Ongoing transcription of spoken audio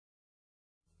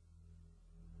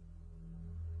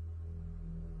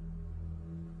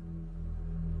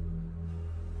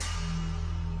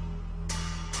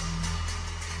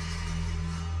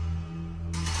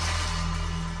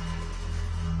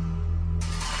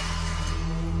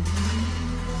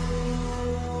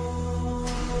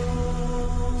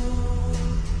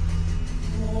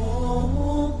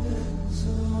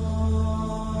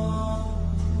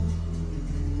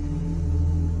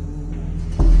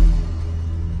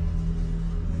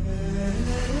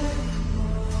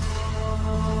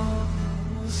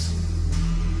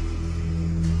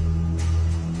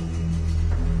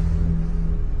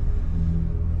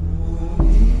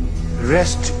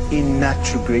Rest in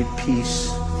natural great peace.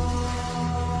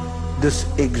 This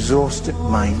exhausted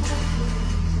mind,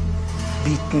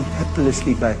 beaten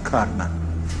helplessly by karma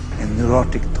and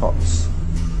neurotic thoughts,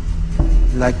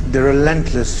 like the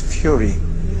relentless fury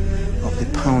of the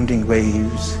pounding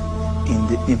waves in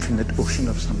the infinite ocean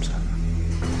of samsara.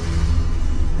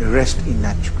 Rest in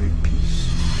natural great peace.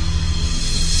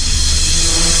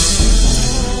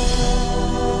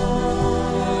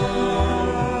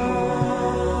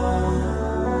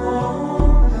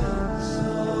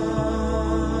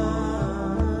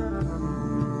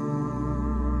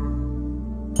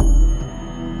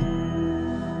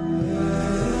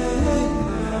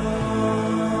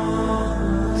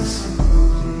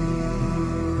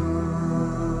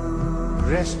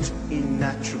 Rest in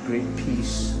natural great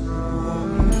peace.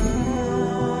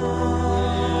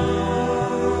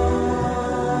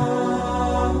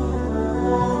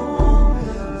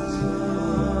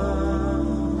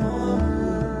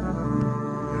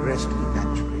 Rest in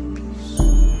natural great peace.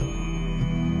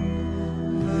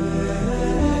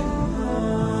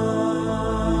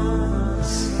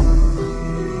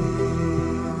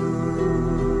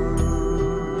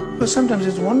 Well, sometimes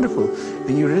it's wonderful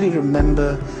when you really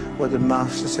remember what the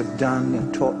masters have done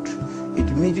and taught. It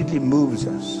immediately moves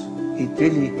us. It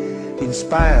really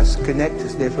inspires, connects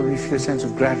us. Therefore, we feel a sense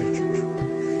of gratitude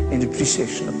and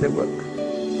appreciation of their work.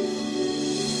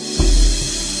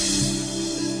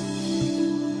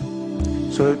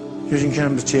 So, using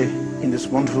Rinpoche in this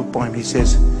wonderful poem, he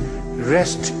says,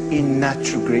 "Rest in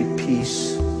natural great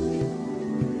peace.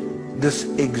 This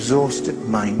exhausted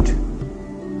mind,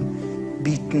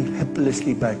 beaten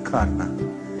helplessly by karma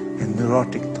and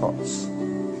neurotic thoughts,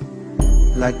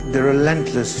 like the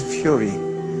relentless fury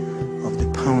of the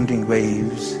pounding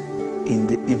waves in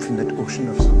the infinite ocean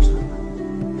of samsara.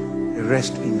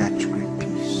 Rest in natural great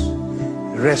peace.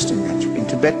 Rest in natural. In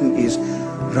Tibetan is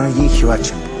Rangi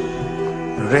Hiwachap.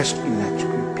 Rest in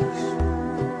natural great peace.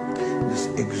 This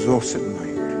exhausted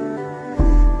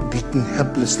mind, beaten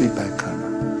helplessly by karma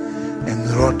and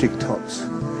neurotic thoughts,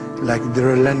 like the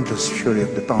relentless fury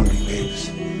of the pounding waves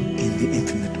in the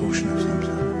infinite ocean of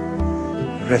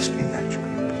samsara. Rest in natural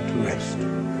great peace. To rest,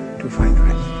 to find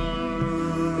rest.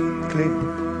 Clear?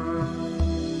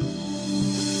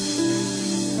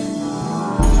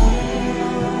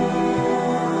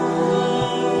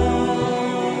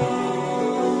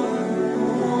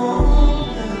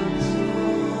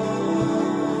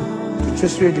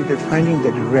 Just really that finding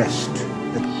that rest,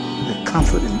 that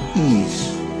comfort and ease,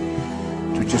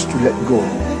 to let go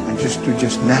and to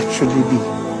naturally be.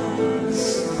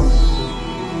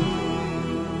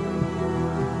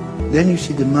 Then you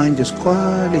see the mind just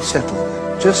quietly settle,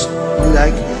 just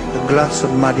like a glass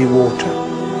of muddy water.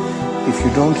 If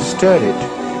you don't stir it,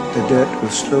 the dirt will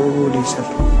slowly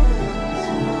settle.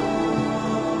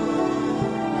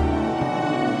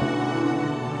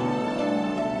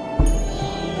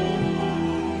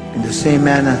 In the same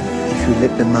manner, if you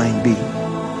let the mind be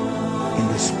in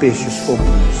the spacious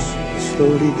openness,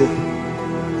 slowly the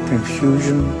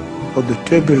confusion or the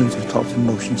turbulence of thoughts and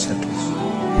motion settles.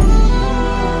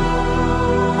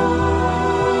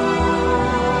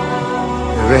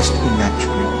 Rest in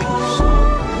natural peace.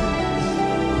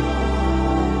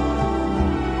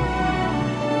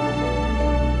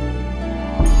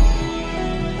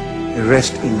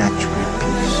 Rest in natural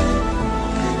peace.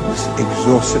 This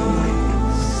exhausted mind,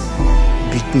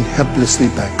 beaten helplessly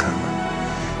by karma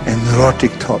and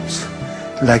neurotic thoughts,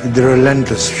 like the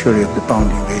relentless fury of the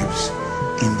pounding waves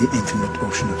in the infinite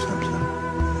ocean of samsara.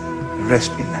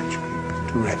 Rest in natural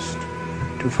peace. To rest,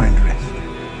 to find rest.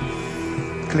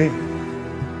 Clear?